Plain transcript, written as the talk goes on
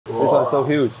so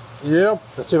huge. Yep.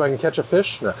 Let's see if I can catch a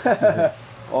fish. No.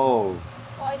 Oh.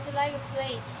 Oh, it's like a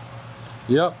plate.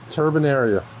 Yep. Turbine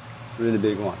area. Really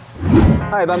big one.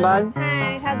 Hi， 斑斑。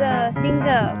嗨，它的新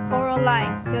的 Coral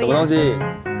Line 什么东西？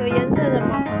有颜色的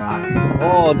Marco Rock。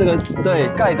哦，这个对，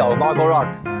盖藻 Marco Rock。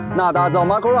那大家知道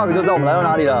Marco Rock 就知道我们来到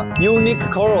哪里了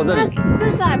 ，UniqueCorals 这里。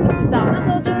那时候还不知道，那时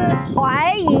候就是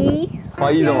怀疑。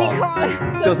怀疑什么？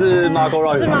就是 Marco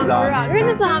Rock 是 Marco 厂 Rock，因为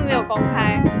那时候还没有公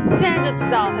开，现在就知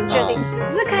道，很确定是。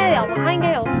这开得了吗？它应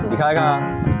该有锁。你开看啊。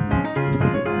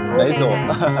没锁。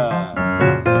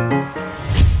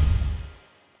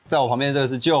在我旁边这个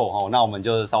是 Joe 哦，那我们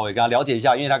就稍微跟他了解一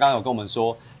下，因为他刚刚有跟我们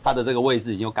说他的这个位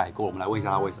置已经有改过，我们来问一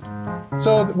下他为什么。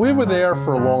So we were there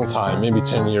for a long time, maybe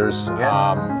 10 years.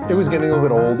 It was getting a little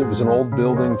bit old. It was an old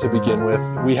building to begin with.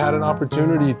 We had an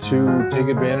opportunity to take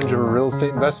advantage of a real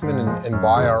estate investment and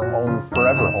buy our own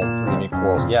forever home for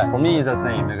UniqueCorals. Yeah, for me it's the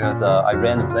same because I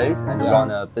rent a place and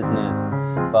run a business,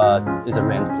 but it's a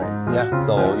rent place. Yeah.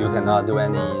 So you cannot do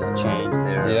any change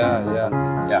there.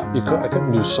 Yeah. I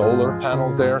couldn't do solar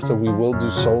panels there, so we will do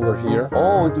solar here.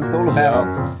 Oh, do solar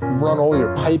panels. Run all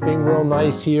your piping real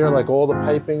nice here, like all the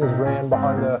piping is ran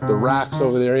behind the racks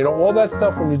over there. You know, all that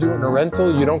stuff when you do it in a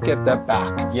rental, you don't get that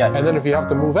back. Yeah. And then if you have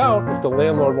to move out, if the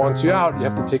landlord wants you out, you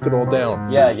have to take it all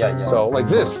down. Yeah. So like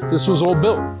this was all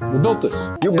built. We built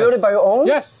this. You built it by your own?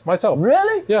 Yes, myself.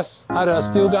 Really? Yes. Had a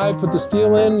steel guy put the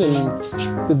steel in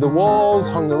and did the walls,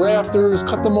 hung the rafters,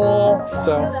 cut them all.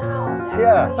 So.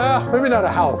 Yeah. Maybe not a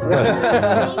house, but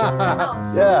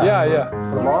yeah.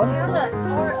 Come on.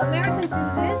 Or Americans do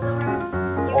this,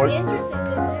 or you're interested in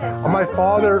this. My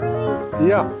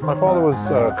father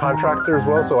was a contractor as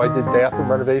well, so I did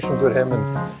bathroom renovations with him, and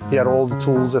he had all the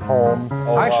tools at home.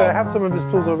 Oh, Actually, wow. I have some of his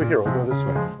tools over here. We'll go this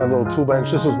way. My little tool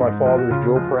bench. This was my father's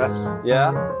drill press.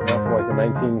 Yeah. From like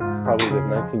probably the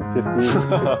 1950s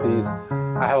and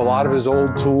 60s. I have a lot of his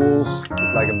old tools.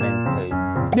 It's like a man's cave.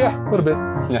 Yeah, a little bit.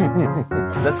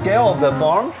 The scale of the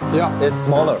farm is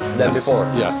smaller than before.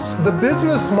 Yes. The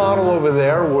business model over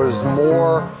there was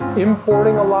more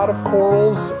importing a lot of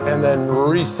corals and then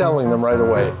reselling them right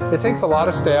away. It takes a lot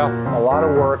of staff, a lot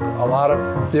of work, a lot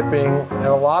of dipping, and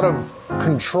a lot of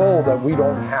control that we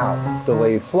don't have.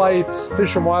 Delayed flights,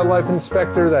 Fish and Wildlife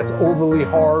inspector that's overly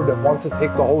hard, that wants to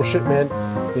take the whole shipment.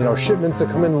 You know, shipments that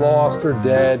come in lost or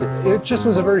dead. It just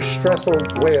was a very stressful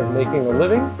way of making a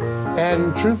living.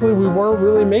 And truthfully, we weren't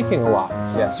really making a lot.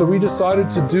 Yeah. So we decided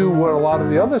to do what a lot of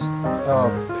the other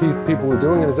people were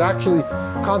doing, and it's actually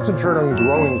concentrate on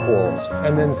growing corals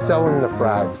and then selling the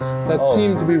frags. That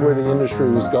seemed to be where the industry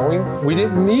was going. We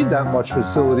didn't need that much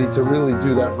facility to really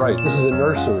do that right. This is a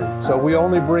nursery. So we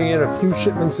only bring in a few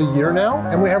shipments a year now,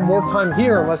 and we have more time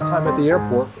here and less time at the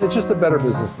airport. It's just a better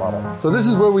business model. So this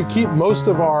is where we keep most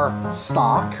of our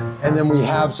stock, and then we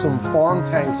have some farm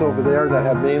tanks over there that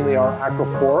have mainly our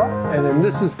aquapora, and then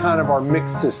this is kind of our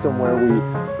mixed system where we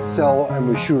sell and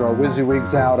we shoot our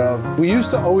WYSIWYGs out of. We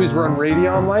used to always run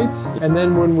Radion lights, and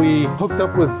then when we hooked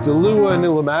up with Delua and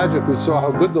Illumagic, we saw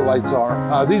how good the lights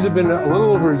are. These have been a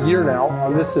little over a year now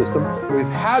on this system. We've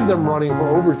had them running for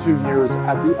over 2 years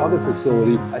at the other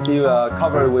facility. I see you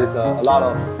covered with a lot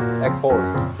of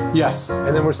X4s. Yes,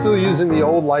 and then we're still using the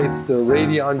old lights, the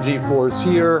Radion G4s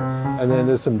here, and then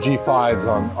there's some G5s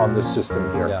on this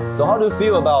system here. Yeah. So how do you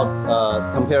feel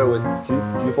about compare with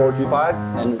G4, G5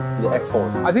 and the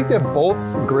X4s? I think they're both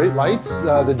great lights.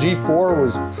 The G4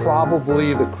 was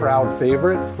probably the crowd favorite,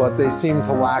 but they seem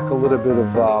to lack a little bit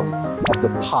of the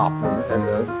pop and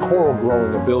the coral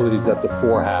growing abilities that the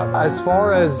 4 have. As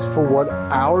far as for what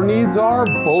our needs are,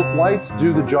 both lights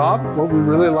do the job. What we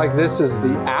really like this is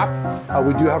the app.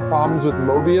 We do have problems with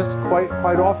Mobius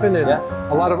quite often, and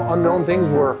a lot of unknown things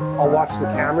where I'll watch the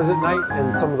cameras at night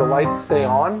and some of the lights stay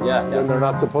on when they're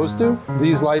not supposed to.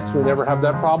 These lights, we never have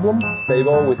that problem.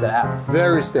 Stable with the app.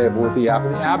 Very stable with the app.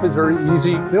 And the app is very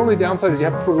easy. The only downside is you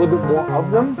have to put a little bit more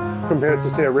of them compared to,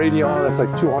 say, a Radion that's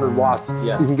like 200 watts.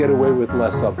 Yeah. You can get away with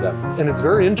less of them. And it's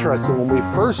very interesting. When we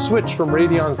first switched from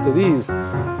Radions to these,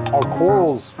 our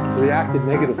corals reacted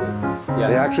negatively. Yeah.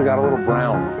 They actually got a little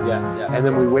brown. And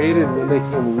then we waited, and then they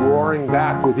came roaring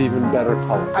back with even better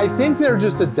color. I think they're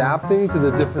just adapting to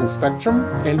the different spectrum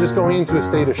and just going into a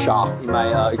state of shock. In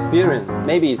my experience,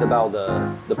 maybe it's about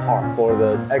the par. For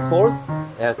the X4s,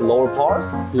 it has lower pars.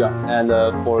 And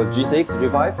for G6,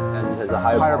 G5, and it has a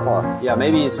higher par. Yeah,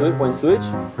 maybe when switch,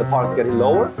 the pars getting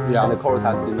lower, and the corals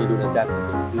have to need to adapt to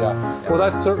it. Well,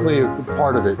 that's certainly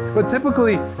part of it. But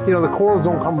typically, you know, the corals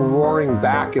don't come roaring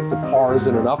back if the par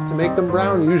isn't enough to make them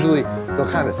brown. Usually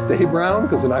they'll kind of stay brown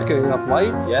because they're not getting enough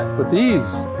light. But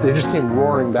these, they just came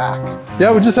roaring back.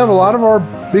 Yeah, we just have a lot of our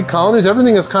big colonies.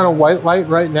 Everything is kind of white light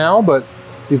right now, but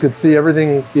You could see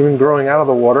everything even growing out of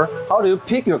the water. How do you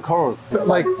pick your corals?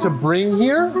 Like to bring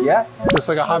here? Yeah. Just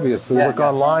like a hobbyist. You look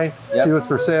online, see what's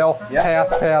for sale, pass,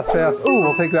 pass, pass. Ooh,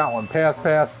 we'll take that one. Pass,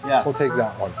 pass. Yeah. We'll take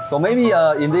that one. So maybe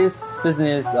in this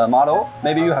business model,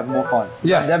 maybe you have more fun.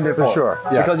 Yes, than before. for sure.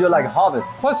 Yes. Because you're like a harvest.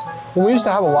 Plus, when we used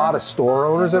to have a lot of store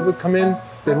owners that would come in,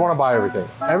 they'd want to buy everything.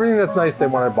 Everything that's nice, they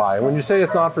want to buy. When you say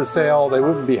it's not for sale, they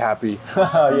wouldn't be happy.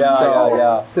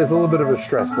 Yeah. There's a little bit of a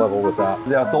stress level with that.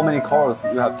 There are so many corals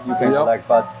you can collect,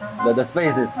 but the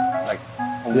space is like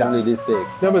only this big.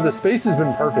 No, but the space has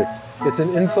been perfect. It's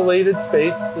an insulated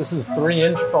space. This is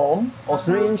 3-inch foam. Oh,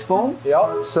 3-inch foam?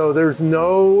 Yep. So there's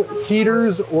no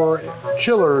heaters or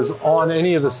chillers on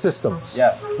any of the systems.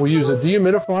 Yeah. We use a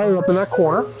dehumidifier up in that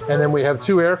corner, and then we have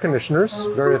 2 air conditioners,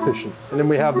 very efficient. And then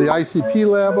we have the ICP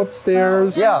lab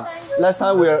upstairs. Yeah. Last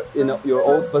time we were in your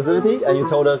old facility, and you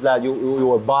told us that you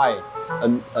will buy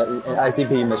an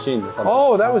ICP machine or something.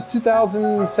 Oh, that was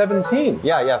 2017.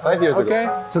 Yeah, 5 years ago.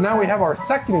 Okay, so now we have our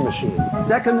second machine.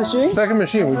 Second machine? Second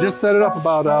machine. We just set it up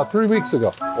about 3 weeks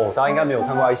ago. 哦，大家应该没有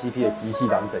看过 ICP 的机器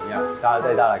长怎样，大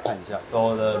家来看一下。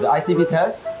So the ICP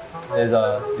test is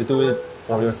you do it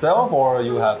for yourself or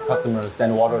you have customers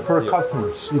send water for to you?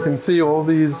 Customers. You can see all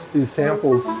these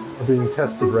samples are being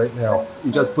tested right now.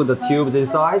 You just put the tubes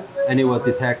inside and it will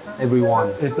detect everyone.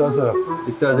 It does it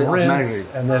automatically.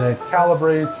 And then it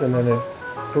calibrates and then it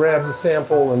grabs a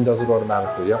sample and does it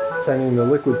automatically. Yep. Sending the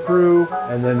liquid through,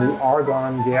 and then the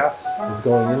argon gas is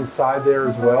going inside there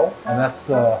as well. And that's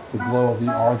the glow of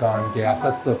the argon gas.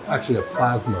 That's actually a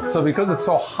plasma. So because it's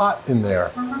so hot in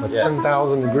there, like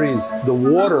 10,000 degrees, the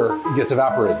water gets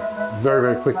evaporated very,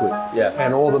 very quickly. Yeah.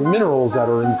 And all the minerals that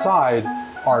are inside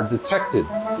are detected.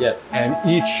 Yeah. And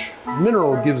each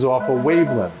mineral gives off a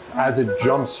wavelength as it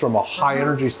jumps from a high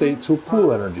energy state to a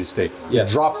cool energy state. Yeah. It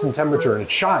drops in temperature and it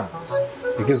shines.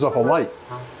 It gives off a light.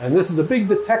 And this is a big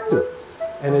detector.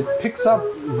 And it picks up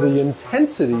the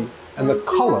intensity and the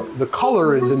color. The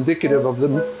color is indicative of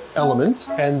the element,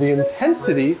 and the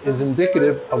intensity is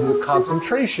indicative of the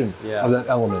concentration of that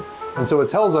element. And so it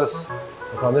tells us,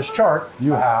 like on this chart,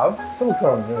 you have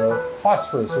silicon,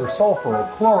 phosphorus or sulfur or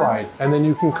chloride, and then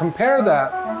you can compare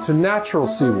that to natural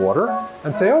seawater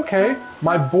and say, okay,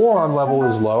 my boron level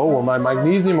is low or my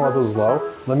magnesium level is low.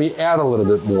 Let me add a little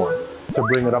bit more to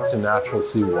bring it up to natural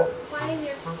seawater. Why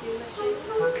is there two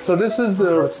machines? So this is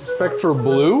the Spectra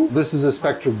Blue. This is the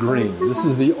Spectra Green. This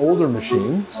is the older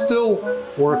machine. Still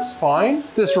works fine.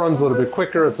 This runs a little bit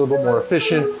quicker. It's a little bit more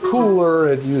efficient.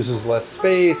 Cooler. It uses less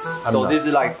space. So this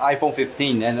is like iPhone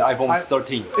 15 and iPhone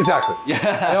 13. Exactly.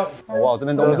 Yeah. Yep. Wow,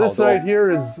 so this right here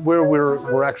is where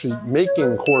we're actually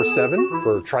making Core 7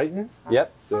 for Triton.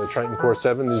 Yep. The Triton Core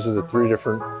 7, these are the 3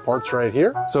 different parts right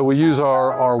here. So we use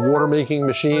our water making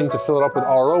machine to fill it up with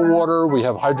RO water. We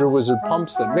have Hydro Wizard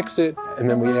pumps that mix it, and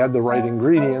then we add the right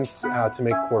ingredients to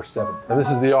make Core 7. And this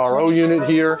is the RO unit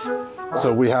here.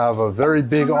 So we have a very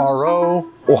big RO.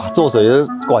 哇，做水的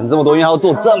管这么多，因为它要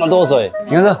做这么多水。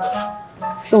你看这。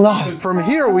From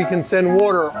here, we can send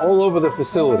water all over the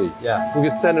facility. Yeah. We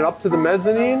could send it up to the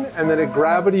mezzanine, and then it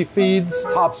gravity feeds,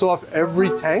 tops off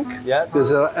every tank. Yeah.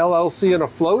 There's a LLC and a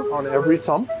float on every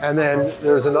sump. And then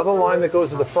there's another line that goes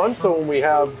to the front, so when we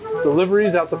have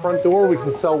deliveries out the front door, we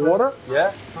can sell water.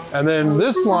 Yeah. And then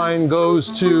this line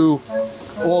goes to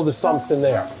all the sumps in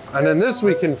there. And then this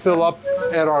we can fill up,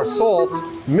 add our salt,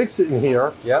 mix it in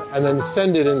here, and then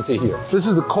send it into here. This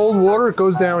is the cold water, it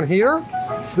goes down here.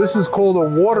 This is called a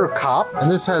water cop,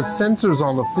 and this has sensors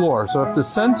on the floor. So if the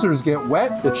sensors get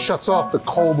wet, it shuts off the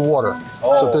cold water.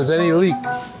 Oh. So if there's any leak,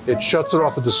 it shuts it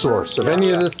off at the source. If any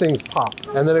of these things pop.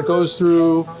 And then it goes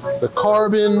through the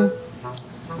carbon,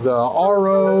 the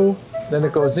RO, then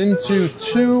it goes into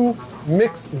 2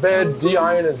 mixed bed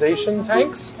deionization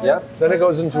tanks. Yep. Then it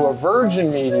goes into a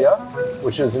virgin media,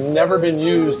 which has never been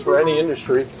used for any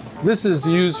industry. This is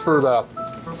used for the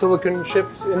silicon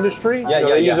chips industry.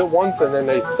 They use it once and then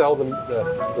they sell the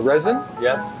resin.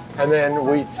 Yeah. And then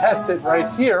we test it right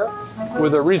here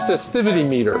with a resistivity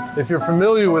meter. If you're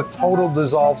familiar with total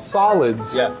dissolved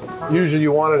solids, usually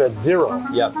you want it at 0.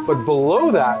 Yeah. But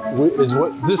below that is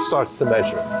what this starts to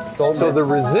measure. So the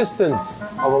resistance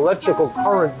of electrical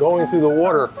current going through the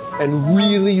water and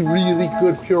really, really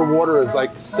good pure water is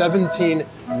like 17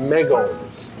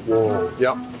 megohms. Whoa.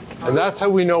 Yep. And that's how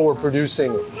we know we're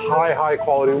producing high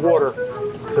quality water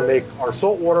to make our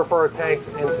salt water for our tanks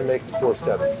and to make Core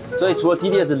 7. 所以除了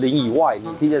TDS 0以外，你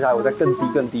TDS 还有再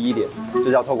更低一点，就是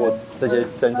要透过这些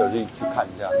sensor 去看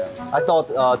一下这样。I thought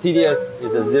TDS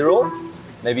is a 0,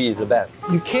 maybe it's the best.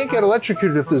 You can't get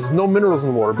electrocuted if there's no minerals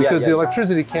in the water because the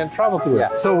electricity can't travel through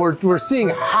it. So we're seeing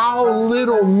how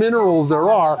little minerals there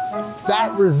are.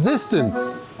 That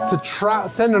resistance to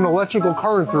send an electrical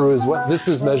current through is what this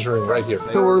is measuring right here.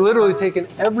 So we're literally taking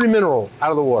every mineral out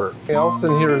of the water. Everything else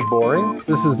in here is boring.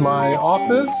 This is my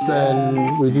office,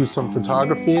 and we do some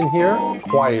photography in here.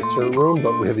 Quieter room,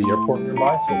 but we have the airport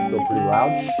nearby, so it's still pretty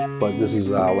loud. But this is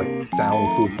like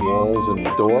soundproof walls and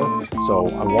door. So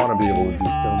I want to be able to do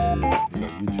filming,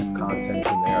 YouTube content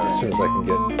in there as soon as I can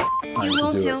get time to do it. You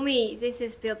won't tell me this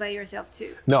is built by yourself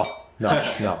too. No,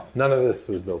 none of this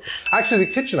was built. Actually,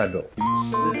 the kitchen I built.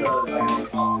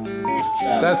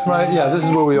 That's this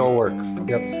is where we all work.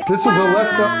 Yep. This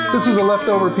was a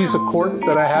leftover piece of quartz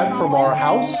that I had from our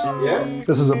house. Yeah.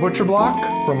 This is a butcher block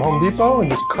from Home Depot, and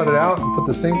just cut it out and put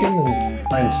the sink in, and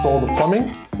I installed the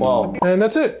plumbing. Wow. And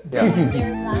that's it. Your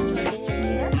lunch or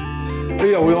dinner here?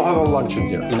 Yeah, we all have a lunch in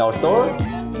here. In our store,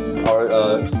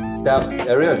 our staff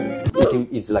areas,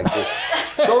 it's like this.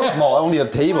 So small, only a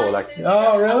table. Like.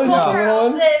 Oh, really? Just a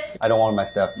little one? I don't want my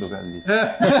staff to look at this.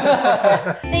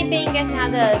 这边应该是它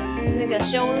的那个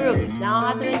showroom， 然后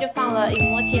它这边就放了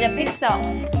影模器的 pixel，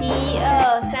 1、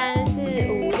2、3、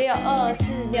4、5、6、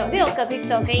2、4、6个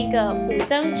pixel 跟一个补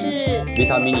灯是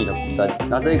Vita Mini 的补灯。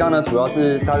那这一缸呢，主要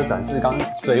是它的展示缸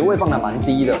水位放得蛮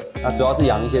低的，那主要是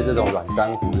养一些这种软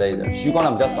珊瑚类的，虚光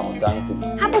量比较少的珊瑚。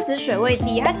它不止水位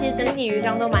低，它其实整体鱼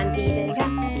缸都蛮低的，你看。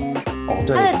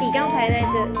 对。它的底缸才在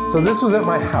这。So this was at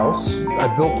my house. I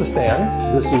built the stand.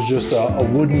 This was just a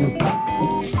wood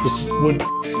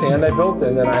stand I built,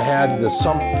 and then I had the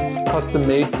sump custom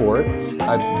made for it.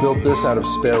 I built this out of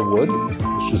spare wood.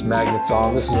 It's just magnets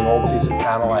on. This is an old piece of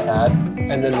panel I had.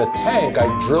 And then the tank, I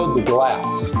drilled the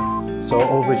glass. So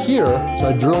over here,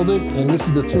 I drilled it, and this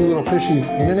is the two little fishies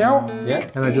in and out. Yeah.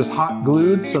 And I just hot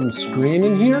glued some screen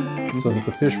in here so that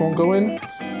the fish won't go in.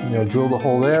 You know, drilled a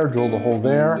hole there, drilled a hole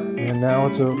there, and now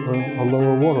it's a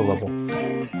lower water level.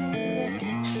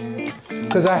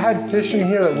 Because I had fish in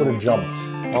here that would have jumped.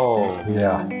 Oh.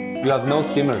 Yeah. You have no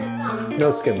skimmers.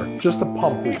 No skimmer, just a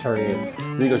pump returning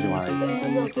it. 是一个循环而已。对，它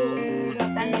只有做一个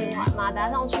单循环，马达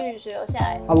上去，水流下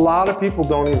来。A lot of people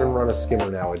don't even run a skimmer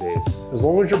nowadays. As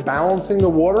long as you're balancing the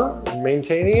water and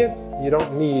maintaining it, you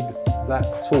don't need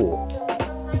that tool.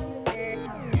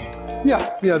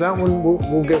 Yeah, that one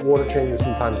we'll get water changes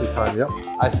from time to time. Yep.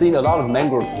 I've seen a lot of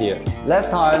mangroves here. Last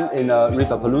time in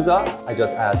Rifapalooza, I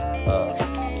just asked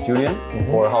Julian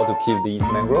for how to keep these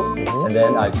mangroves, and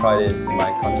then I tried it in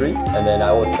my country, and then I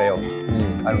always failed.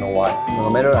 I don't know why. No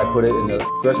matter I put it in the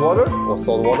fresh water or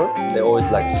salt water, they always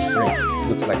like shrink.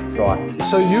 Looks like dry.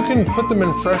 So you can put them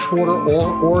in fresh water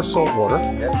or salt water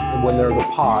when they're the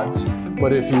pods.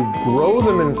 But if you grow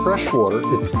them in fresh water,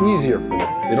 it's easier for them.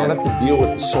 They don't have to deal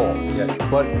with the salt.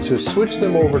 But to switch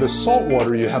them over to salt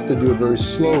water, you have to do it very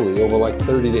slowly over like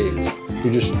 30 days. You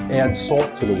just add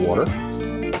salt to the water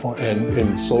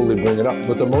and slowly bring it up.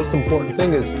 But the most important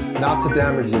thing is not to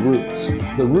damage the roots.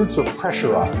 The roots are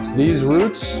pressurized. These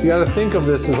roots, you gotta think of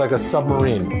this as like a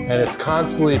submarine, and it's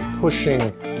constantly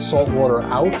pushing salt water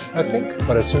out, I think.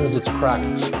 But as soon as it's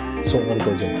cracked, salt water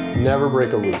goes in. Never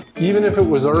break a root, even if it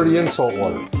was already in salt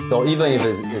water. So even if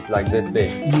it's like this big?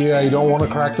 Yeah, you don't want to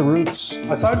crack the roots.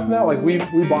 Aside from that, like we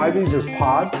buy these as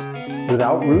pods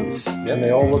without roots, and they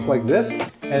all look like this.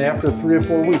 And after 3 or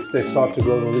 4 weeks, they start to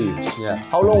grow the leaves. Yeah.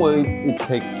 How long will it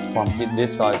take from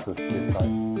this size to this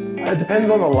size? It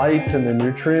depends on the lights and the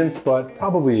nutrients, but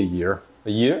probably a year. A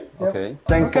year? Okay.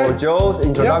 Thanks for Joe's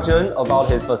introduction about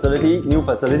his facility, new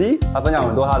facility. 他分享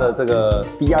很多他的这个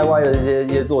DIY 的一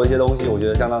些做的一些东西，我觉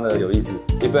得相当的有意思。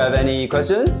If you have any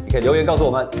questions, 可以留言告诉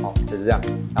我们。好，就是这样，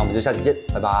那我们就下期见，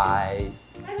拜拜。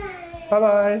拜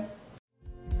拜。